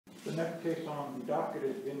The next case on the docket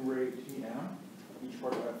is In Re TM. Each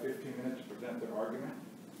party will have 15 minutes to present their argument.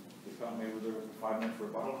 The appellant may reserve 5 minutes for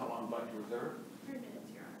rebuttal. How long would you like to reserve? 3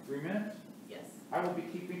 minutes, Your Honor. 3 minutes? Yes. I will be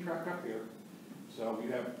keeping track up here. So if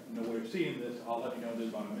you have no way of seeing this, I'll let you know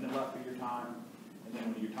there's about a minute left of your time. And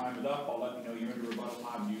then when your time is up, I'll let you know you're into rebuttal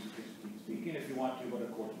time. You can keep speaking if you want to, but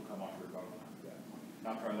of course we'll come off your rebuttal time at that point. And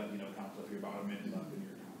I'll try to let you know, counsel, if you're about a minute left in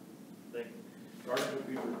your time. Thank you. The argument will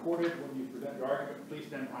be recorded. When you present your argument, please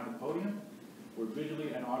stand behind the podium. We're visually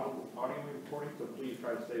and audio recording, so please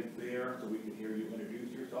try to stay there so we can hear you introduce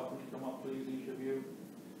yourself when you come up, please, each of you.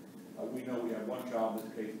 We know we have one child, in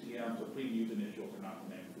this case TM, so please use initials or not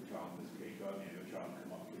the name of the child in this case. You have the name of the child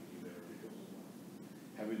come up, please use their initials as well.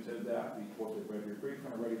 Having said that, the court has read your brief and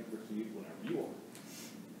are ready to proceed whenever you are.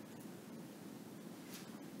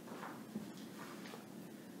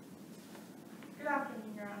 Good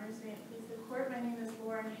afternoon, Your Honors. May it please the court. My name is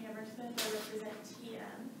Lorain App.No. I represent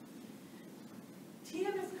TM.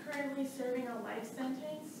 TM is currently serving a life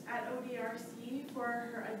sentence at ODRC for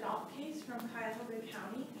her adult case from Cuyahoga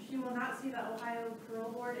County. She will not see the Ohio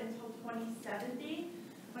Parole Board until 2070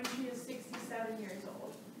 when she is 67 years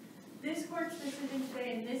old. This court's decision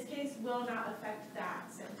today in this case will not affect that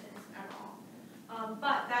sentence at all.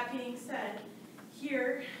 But that being said,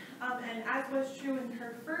 here, and as was true in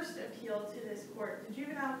her first appeal to this court, the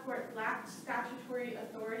juvenile court lacked statutory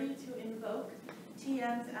authority to invoke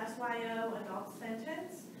TM's SYO adult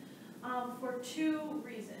sentence for 2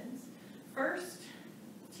 reasons. First,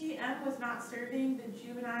 TM was not serving the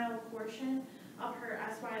juvenile portion of her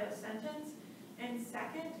SYO sentence, and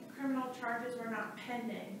second, criminal charges were not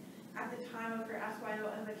pending at the time of her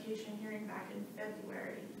SYO invocation hearing back in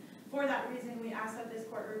February. For that reason, we ask that this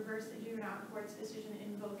court reverse the juvenile court's decision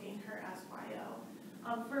invoking her SYO.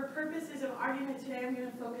 For purposes of argument today, I'm going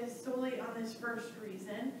to focus solely on this first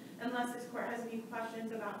reason. Unless this court has any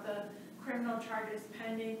questions about the criminal charges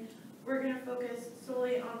pending, we're going to focus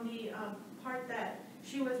solely on the part that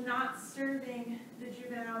she was not serving the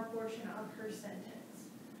juvenile portion of her sentence.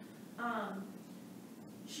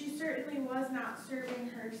 She certainly was not serving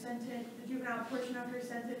her sentence, the juvenile portion of her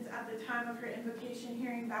sentence, at the time of her invocation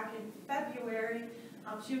hearing back in February.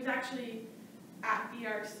 She was actually at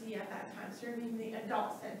BRC at that time, serving the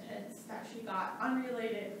adult sentence that she got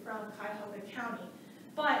unrelated from Cuyahoga County.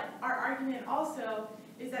 But our argument also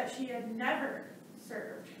is that she had never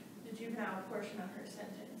served the juvenile portion of her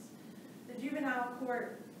sentence. The juvenile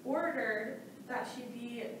court ordered that she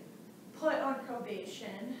be put on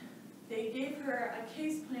probation. They gave her a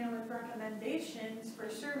case plan with recommendations for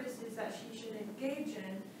services that she should engage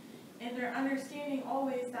in. And their understanding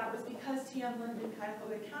always that was because TM lived in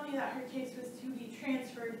Cuyahoga County that her case was to be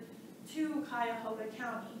transferred to Cuyahoga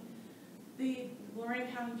County. The Lorain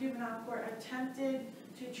County Juvenile Court attempted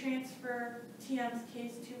to transfer TM's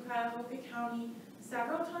case to Cuyahoga County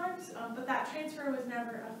several times, but that transfer was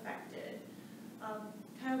never effected.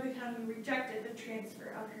 Cuyahoga County rejected the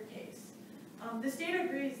transfer of her case. The state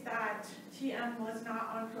agrees that TM was not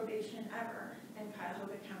on probation ever in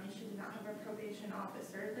Cuyahoga County. She did not have a probation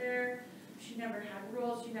officer there. She never had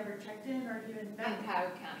rules. She never checked in or even met. In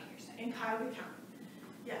Cuyahoga County, you're saying? In Cuyahoga County,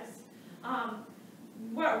 yes.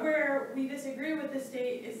 Where we disagree with the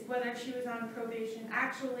state is whether she was on probation,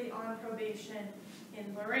 actually on probation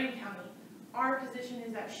in Lorain County. Our position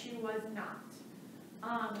is that she was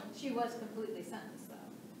not. She was completely sentenced, though.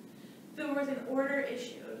 There was an order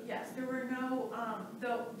issued, yes. There were no,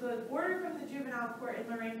 the order from the juvenile court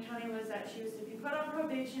in Lorain County was that she was to be put on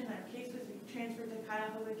probation, that case was to be transferred to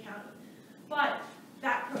Cuyahoga County. But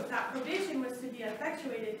that probation was to be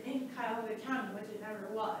effectuated in Cuyahoga County, which it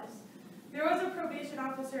never was. There was a probation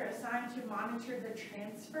officer assigned to monitor the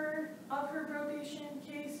transfer of her probation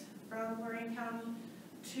case from Lorain County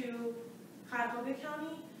to Cuyahoga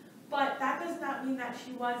County. But that does not mean that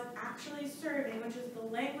she was actually serving, which is the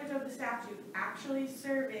language of the statute, actually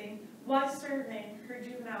serving, was serving her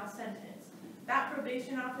juvenile sentence. That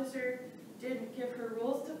probation officer didn't give her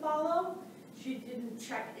rules to follow. She didn't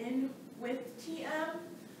check in with TM.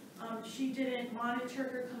 She didn't monitor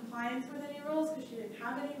her compliance with any rules because she didn't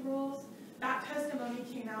have any rules. That testimony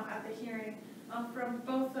came out at the hearing from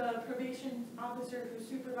both the probation officer who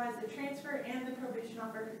supervised the transfer and the probation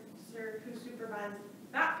officer who supervised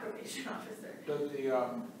that probation officer. Does the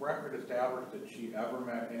record establish that she ever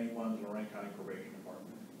met anyone in the Lorain County Probation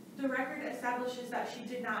Department? The record establishes that she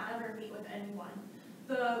did not ever meet with anyone.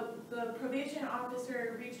 The probation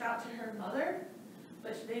officer reached out to her mother,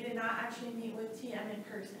 but they did not actually meet with TM in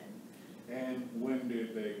person. And when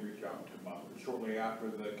did they reach out to mother? Shortly after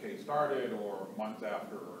the case started or months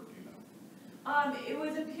after, or do you know? It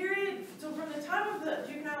was a period, so from the time of the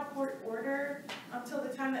juvenile court order until the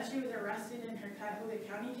time that she was arrested in her Cuyahoga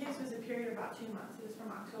County case was a period of about 2 months. It was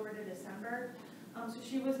from October to December. So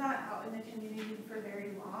she was not out in the community for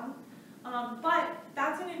very long. But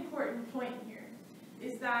that's an important point here,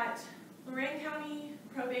 is that Lorain County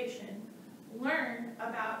Probation learned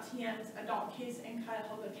about TM's adult case in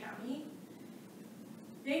Cuyahoga County.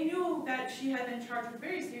 They knew that she had been charged with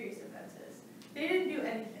very serious offenses. They didn't do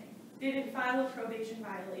anything. They didn't file a probation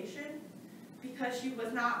violation because she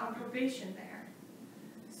was not on probation there.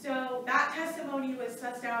 So that testimony was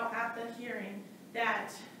sussed out at the hearing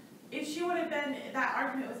that if she would have been, that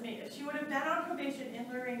argument was made, if she would have been on probation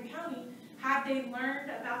in Lorain County, had they learned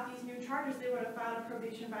about these new charges, they would have filed a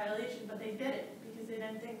probation violation, but they didn't because they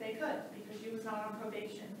didn't think they could because she was not on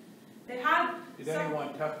probation. They had Did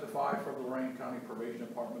anyone testify for the Lorain County Probation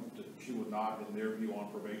Department that she was not, in their view, on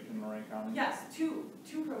probation in Lorain County? Yes, two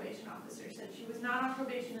probation officers said she was not on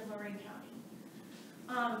probation in Lorain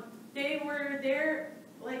County. They were there,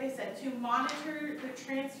 like I said, to monitor the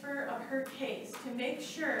transfer of her case, to make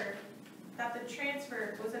sure that the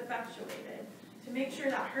transfer was effectuated, to make sure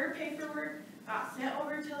that her paperwork got sent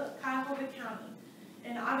over to Cuyahoga County.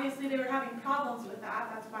 And obviously they were having problems with that.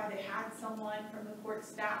 That's why they had someone from the court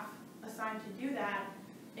staff assigned to do that.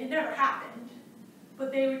 It never happened.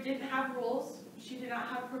 But they didn't have rules. She did not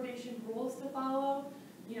have probation rules to follow.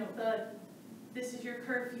 You know, this is your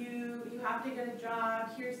curfew, you have to get a job,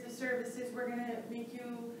 here's the services we're going to make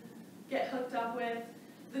you get hooked up with.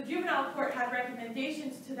 The juvenile court had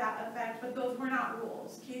recommendations to that effect, but those were not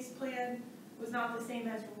rules. Case plan was not the same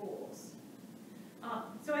as rules.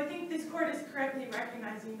 So I think this court is correctly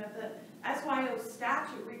recognizing that the SYO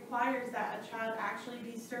statute requires that a child actually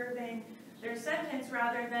be serving their sentence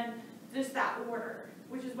rather than just that order,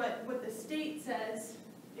 which is what the state says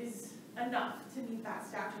is enough to meet that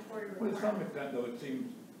statutory requirement. To some extent, though, it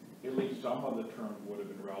seems at least some of the terms would have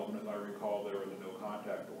been relevant. As I recall, there was a no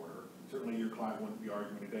contact order. Certainly your client wouldn't be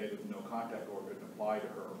arguing today that the no contact order didn't apply to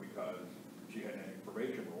her because she had any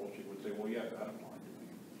probation rules. She would say, well, yes, that applied to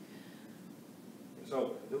me.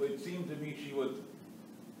 So it seemed to me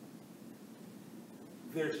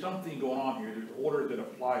there's something going on here. There's orders that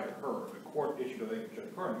apply to her. The court issued, I think it should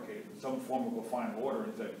occur in the case, some form of a final order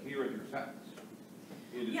and said, here is your sentence.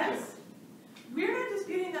 Yes. We're not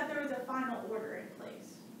disputing that there was a final order in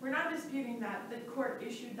place. We're not disputing that the court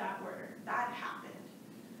issued that order. That happened.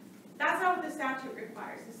 That's not what the statute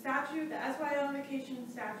requires. The statute, the SYO Vacation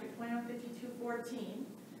Statute 2152.14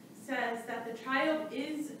 says that the child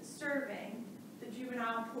is serving the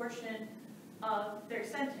juvenile portion of their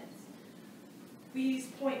sentence. We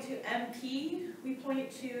point to MP, we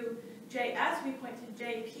point to JS, we point to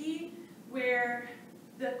JP, where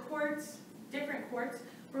the courts, different courts,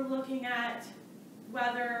 were looking at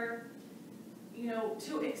whether, you know,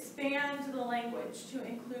 to expand the language to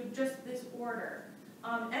include just this order.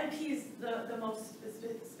 MP is the most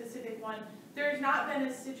specific one. There's not been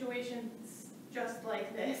a situation just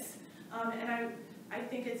like this, and I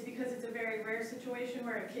think it's because it's a very rare situation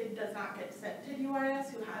where a kid does not get sent to DYS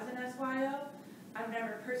who has an SYO. I've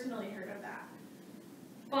never personally heard of that.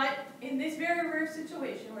 But in this very rare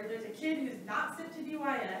situation where there's a kid who's not sent to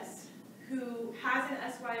DYS, who has an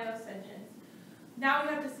SYO sentence, now we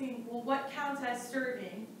have to see, well, what counts as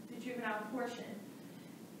serving the juvenile portion?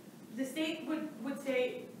 The state would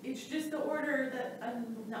say it's just the order that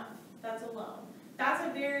enough, that's alone. That's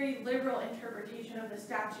a very liberal interpretation of the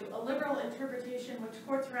statute, a liberal interpretation which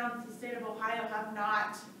courts around the state of Ohio have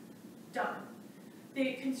not done.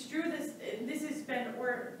 They construe this, this has been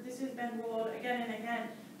ruled again and again,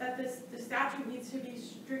 that the statute needs to be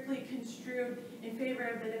strictly construed in favor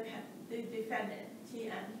of the defendant,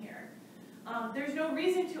 TM here. There's no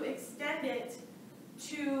reason to extend it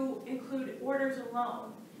to include orders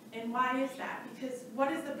alone. And why is that? Because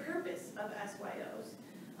what is the purpose of SYOs?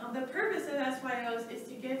 The purpose of SYOs is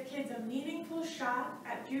to give kids a meaningful shot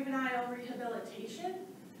at juvenile rehabilitation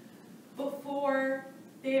before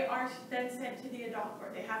they are then sent to the adult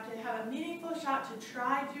court. They have to have a meaningful shot to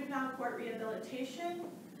try juvenile court rehabilitation.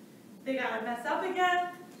 They gotta mess up again,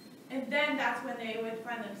 and then that's when they would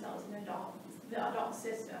find themselves in the adult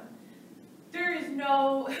system. There is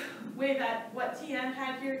no way that what TM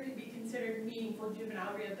had here could be considered meaningful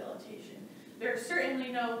juvenile rehabilitation. There's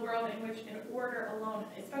certainly no world in which an order alone,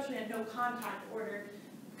 especially a no contact order,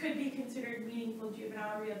 could be considered meaningful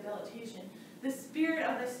juvenile rehabilitation. The spirit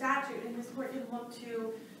of the statute, and this court can look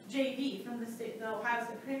to JV from the Ohio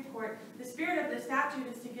Supreme Court, the spirit of the statute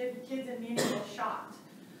is to give kids a meaningful shot.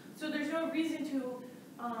 So there's no reason to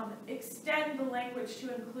extend the language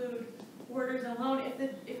to include orders alone.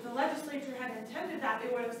 If the legislature had intended that,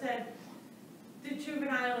 they would have said, the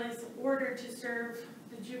juvenile is ordered to serve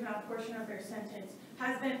the juvenile portion of their sentence,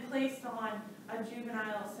 has been placed on a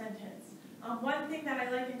juvenile sentence. One thing that I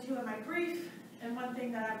likened to in my brief, and one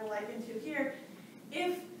thing that I will liken to here,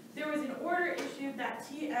 if there was an order issued that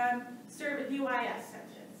TM serve a DYS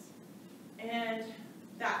sentence, and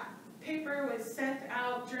that paper was sent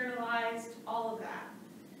out, journalized, all of that.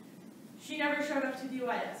 She never showed up to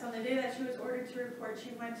DYS. On the day that she was ordered to report,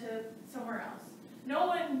 she went to somewhere else. No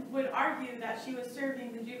one would argue that she was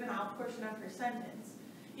serving the juvenile portion of her sentence.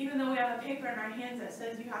 Even though we have a paper in our hands that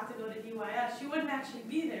says you have to go to DYS, she wouldn't actually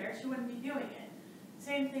be there, she wouldn't be doing it.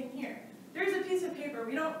 Same thing here. There's a piece of paper,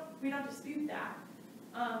 we don't dispute that.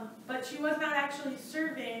 But she was not actually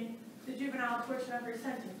serving the juvenile portion of her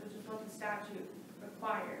sentence, which is what the statute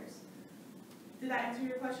requires. Did that answer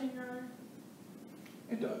your question, Your Honor?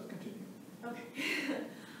 It does, continue. Okay.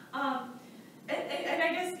 And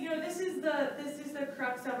I guess, this is the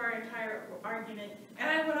crux of our entire argument. And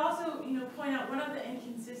I would also, point out one of the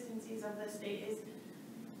inconsistencies of the state is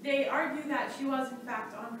they argue that she was in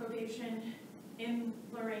fact on probation in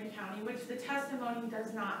Lorain County, which the testimony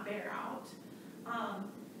does not bear out.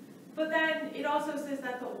 But then it also says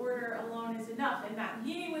that the order alone is enough, and that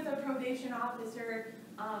meeting with a probation officer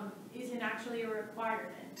isn't actually a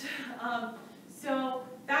requirement. So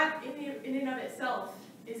that in and of itself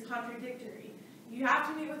is contradictory. You have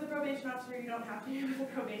to meet with a probation officer, you don't have to meet with a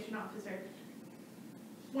probation officer.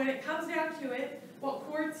 When it comes down to it, what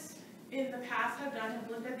courts in the past have done have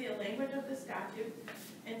looked at the language of the statute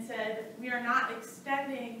and said, we are not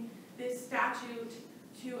extending this statute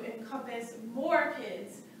to encompass more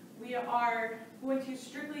kids. We are going to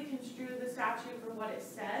strictly construe the statute for what it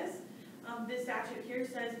says. This statute here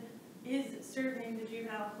says, is serving the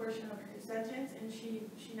juvenile portion of her sentence, and she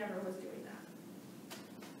never was doing that.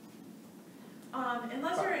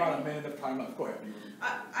 Unless there are about a minute of time left. Go ahead.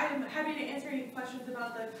 I'm happy to answer any questions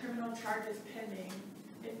about the criminal charges pending,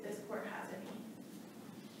 if this court has any.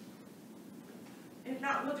 If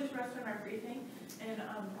not, we'll just rest on our briefing and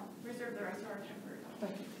reserve the rest of our time for rebuttal.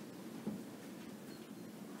 Thank you.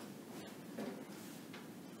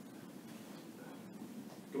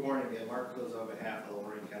 Good morning again. Mark Coes on behalf of the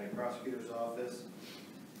Lorain County Prosecutor's Office.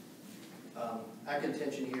 Our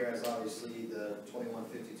contention here is obviously the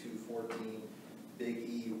 2152-14 Big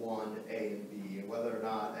E1A and B, and whether or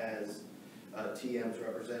not, as TM's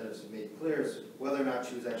representatives have made clear, is whether or not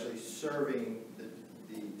she was actually serving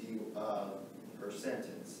her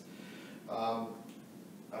sentence.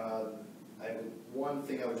 One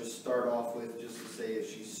thing I would just start off with, just to say, if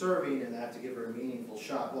she's serving and have to give her a meaningful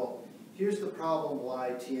shot, well, here's the problem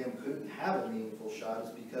why TM couldn't have a meaningful shot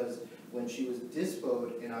is because when she was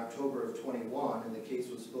dispoed in October of 21 and the case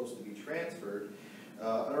was supposed to be transferred,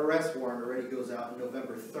 an arrest warrant already goes out on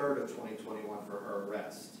November 3rd of 2021 for her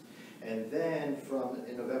arrest. And then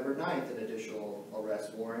in November 9th, an additional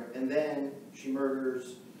arrest warrant, and then she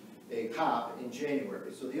murders a cop in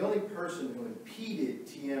January. So the only person who impeded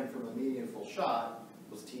TM from a meaningful shot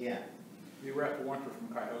was TM. The arrest warrants were from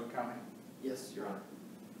Cuyahoga County? Yes, Your Honor.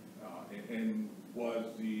 And was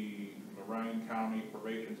the Lorain County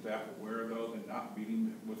probation staff aware of those and not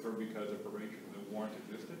meeting with her because of probation, the warrants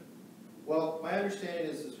existed? Well, my understanding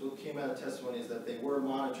is what came out of testimony is that they were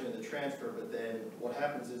monitoring the transfer, but then what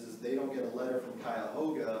happens is they don't get a letter from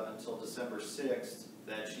Cuyahoga until December 6th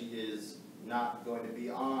that she is not going to be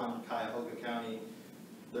on Cuyahoga County.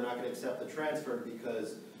 They're not going to accept the transfer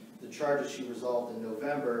because the charges she resolved in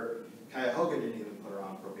November, Cuyahoga didn't even put her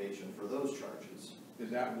on probation for those charges. Is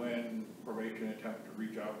that when probation attempted to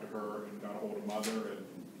reach out to her and got a hold of mother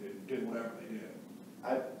and did whatever they did?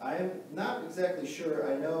 I am not exactly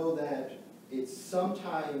sure. I know that it's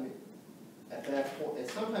sometime at that point,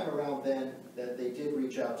 it's sometime around then that they did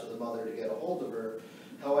reach out to the mother to get a hold of her.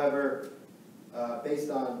 However, based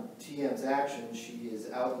on TM's actions, she is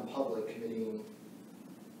out in public committing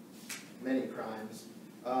many crimes.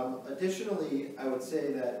 Additionally, I would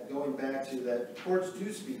say that going back to that, courts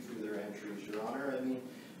do speak through their entries, Your Honor. I mean,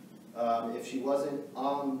 if she wasn't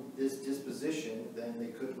on this disposition, then they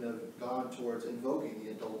couldn't have gone towards invoking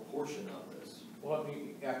the adult portion of this. Well, let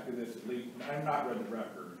me ask you this, at least, I've not read the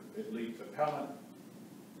record, at least appellant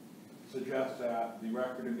suggests that the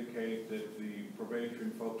record indicates that the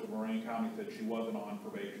probation folks of Lorain County said she wasn't on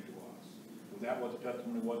probation to us. Was that what the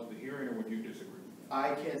testimony was at the hearing, or would you disagree?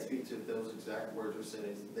 I can't speak to if those exact words were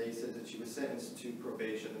said. They said that she was sentenced to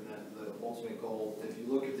probation and that the ultimate goal, if you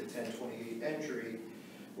look at the 1028 entry,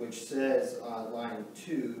 which says on line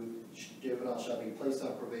 2, juvenile shall be placed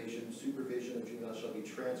on probation, supervision of juvenile shall be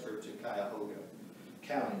transferred to Cuyahoga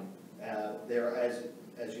County. There,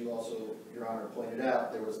 as you also, Your Honor, pointed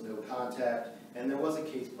out, there was no contact and there was a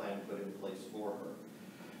case plan put in place for her.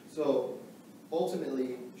 So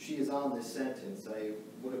ultimately, she is on this sentence. I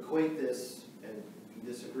would equate this, and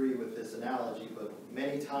disagree with this analogy, but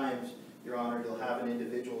many times, Your Honor, you'll have an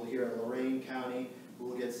individual here in Lorain County who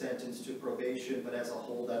will get sentenced to probation, but as a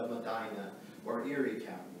holdout of Medina or Erie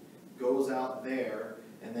County, goes out there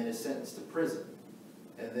and then is sentenced to prison.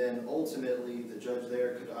 And then ultimately, the judge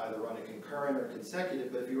there could either run a concurrent or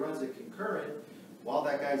consecutive, but if he runs a concurrent, while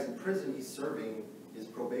that guy's in prison, he's serving his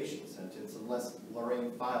probation sentence unless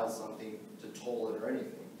Lorain files something to toll it or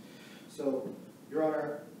anything. So, Your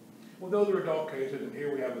Honor. Well, those are adult cases, and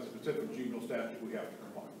here we have a specific juvenile statute we have to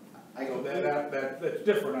comply with. So that's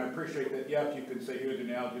different. I appreciate that. Yes, you can say here's the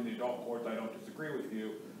analogy in the adult courts. I don't disagree with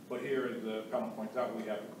you, but here, as the appellant points out, we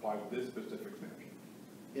have to comply with this specific statute.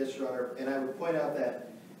 Yes, Your Honor, and I would point out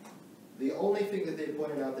that the only thing that they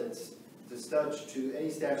pointed out that's to any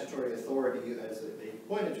statutory authority, as they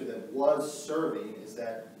pointed to, that was serving, is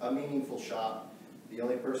that a meaningful shot. The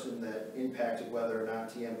only person that impacted whether or not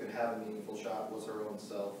TM could have a meaningful shot was her own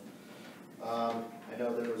self. I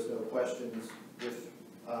know there was no questions with,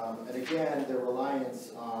 and again, their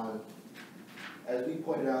reliance on, as we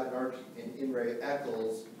pointed out in In re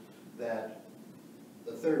Eccles, that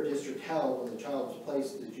the 3rd District held when the child was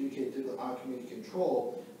placed adjudicated on community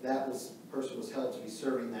control, person was held to be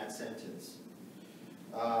serving that sentence.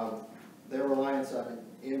 Their reliance on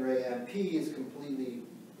In re MP is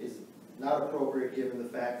not appropriate given the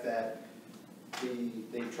fact that the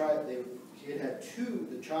child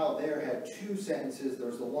there had 2 sentences. There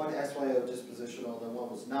was the one SYO dispositional, and one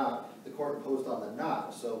was not. The court imposed on the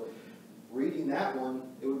not. So reading that one,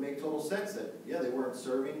 it would make total sense that, yeah, they weren't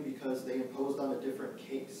serving because they imposed on a different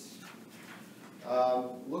case.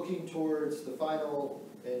 Looking towards the final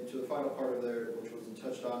part of their, which wasn't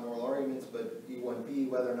touched on in oral arguments, but E1B,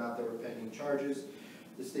 whether or not there were pending charges,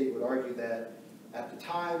 the state would argue that at the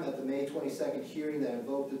time, at the May 22nd hearing that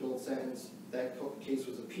invoked adult sentence, that case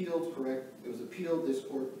was appealed, it was appealed, this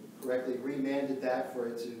court correctly remanded that for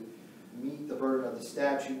it to meet the burden of the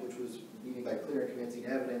statute, which was meaning by clear and convincing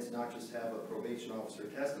evidence, not just have a probation officer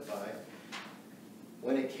testify.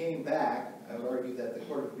 When it came back, I would argue that the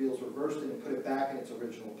Court of Appeals reversed it and put it back in its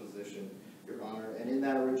original position, Your Honor. And in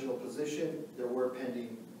that original position, there were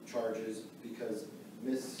pending charges because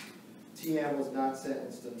Ms. TM was not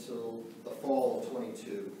sentenced until the fall of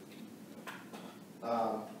 22.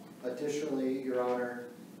 Additionally, Your Honor,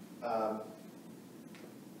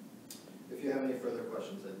 if you have any further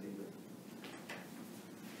questions, I'd leave it.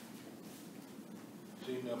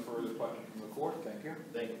 Seeing no further questions from the court, thank you.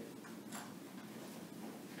 Thank you.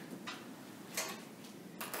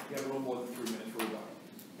 You have a little more than 3 minutes for rebuttal.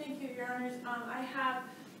 Thank you, Your Honors. I have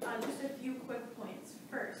just a few quick points.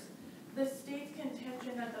 First, the state's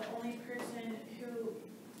contention that the only person who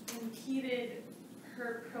impeded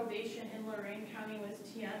her probation in Lorain County was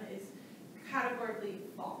TM is categorically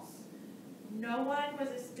false. No one was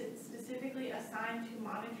specifically assigned to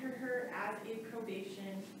monitor her as a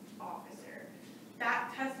probation officer.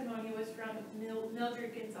 That testimony was from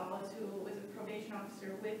Mildred Gonzalez, who was a probation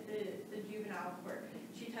officer with the juvenile court.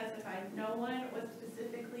 She testified no one was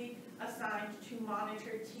specifically assigned to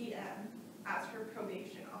monitor TM as her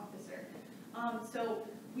probation officer. So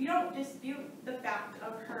we don't dispute the fact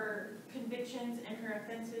of her convictions and her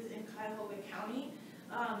offenses in Cuyahoga County,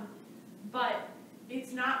 but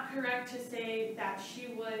it's not correct to say that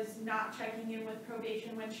she was not checking in with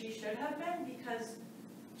probation when she should have been, because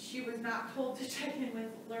she was not told to check in with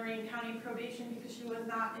Lorain County probation because she was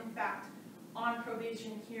not, in fact, on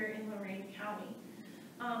probation here in Lorain County.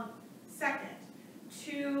 Second,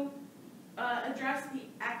 to address the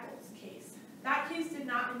Eccles case. That case did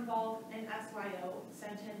not involve an SYO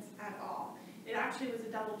sentence at all. It actually was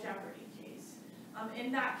a double jeopardy case.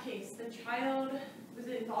 In that case, the child was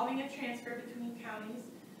involving a transfer between counties.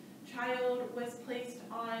 Child was placed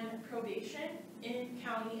on probation in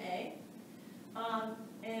County A,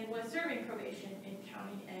 and was serving probation in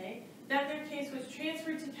County A. Then their case was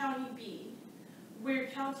transferred to County B, where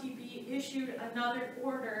County B issued another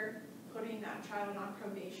order putting that child on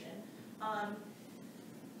probation.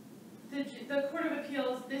 The Court of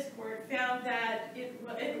Appeals, this court, found that it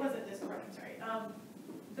wasn't this court, I'm sorry.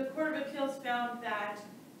 The Court of Appeals found that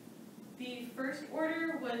the first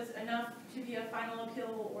order was enough to be a final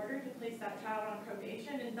appealable order to place that child on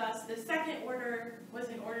probation, and thus the second order was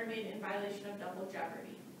an order made in violation of double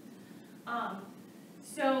jeopardy.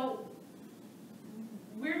 So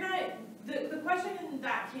we're not, the question in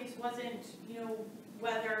that case wasn't,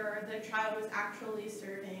 whether the child was actually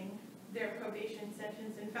serving their probation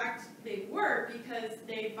sentence. In fact, they were, because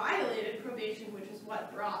they violated probation, which is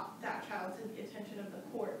what brought that child to the attention of the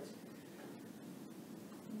court.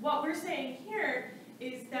 what we're saying here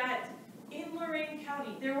is that in Lorain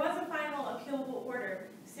County, there was a final appealable order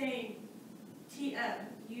saying, TM,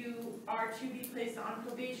 you are to be placed on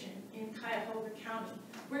probation in Cuyahoga County.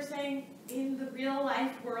 We're saying in the real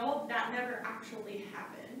life world, that never actually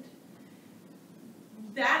happened.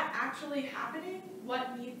 That actually happening,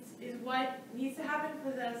 what needs to happen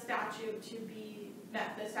for the statute to be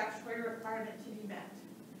met, the statutory requirement to be met.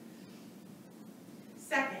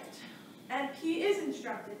 Second, NP is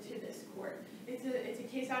instructed to this court. It's a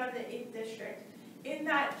case out of the 8th district. In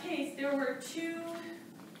that case, there were two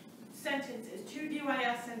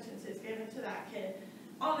DYS sentences given to that kid.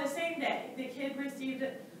 On the same day, the kid received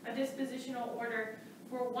a dispositional order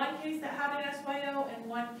for one case that had an SYO and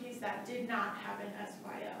one case that did not have an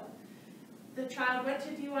SYO. The child went to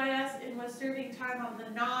DYS and was serving time on the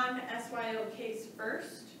non-SYO case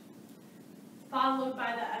first, followed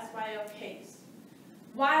by the SYO case.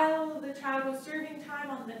 While the child was serving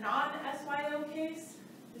time on the non-SYO case,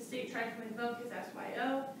 the state tried to invoke his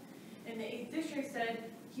SYO, and the 8th district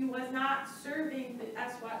said he was not serving the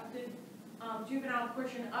juvenile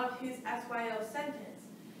portion of his SYO sentence.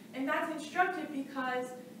 And that's instructive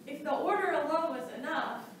because if the order alone was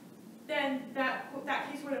enough, then that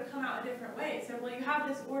case would have come out a different way. So, well, you have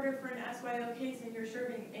this order for an SYO case and you're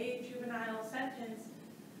serving a juvenile sentence,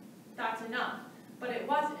 that's enough. But it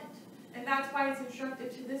wasn't. And that's why it's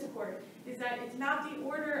instructed to this court, is that it's not the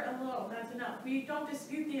order alone that's enough. We don't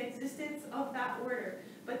dispute the existence of that order,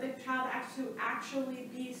 but the child has to actually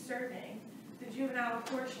be serving the juvenile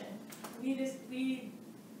portion. None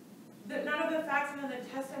of the facts and the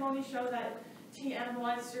testimony show that TM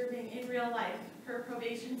was serving in real life her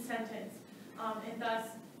probation sentence, and thus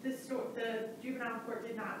the juvenile court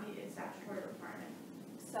did not meet its statutory requirement.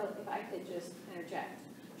 So if I could just interject.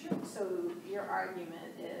 Sure. So your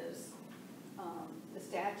argument is, the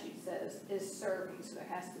statute says is serving, so there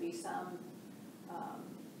has to be some,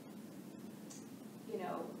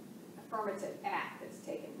 affirmative act that's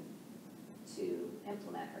taken to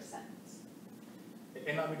implement her sentence.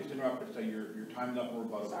 And let me just interrupt and say your time's up for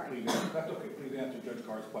rebuttal. Sorry. Please, that's okay. Please answer Judge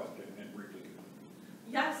Carr's question and briefly.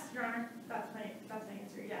 Yes, Your Honor, that's my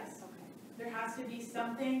answer, yes. Okay. There has to be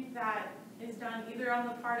something that is done either on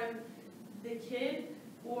the part of the kid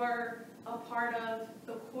or a part of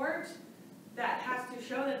the court that has to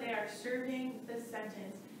show that they are serving the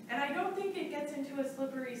sentence. And I don't think it gets into a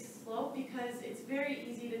slippery slope because it's very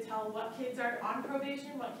easy to tell what kids are on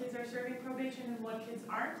probation, what kids are serving probation, and what kids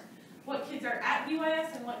aren't. What kids are at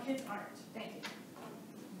DYS and what kids aren't. Thank you.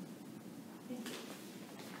 Thank you.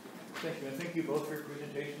 Thank you, and thank you both for your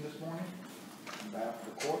presentation this morning. On behalf of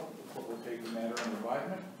the court will take the matter under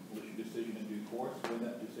advisement, will issue decision in due course. When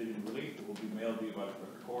that decision is released, it will be mailed to you by the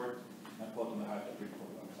clerk of court and posted on the High Street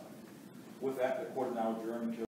Court website. With that, the court is now adjourned until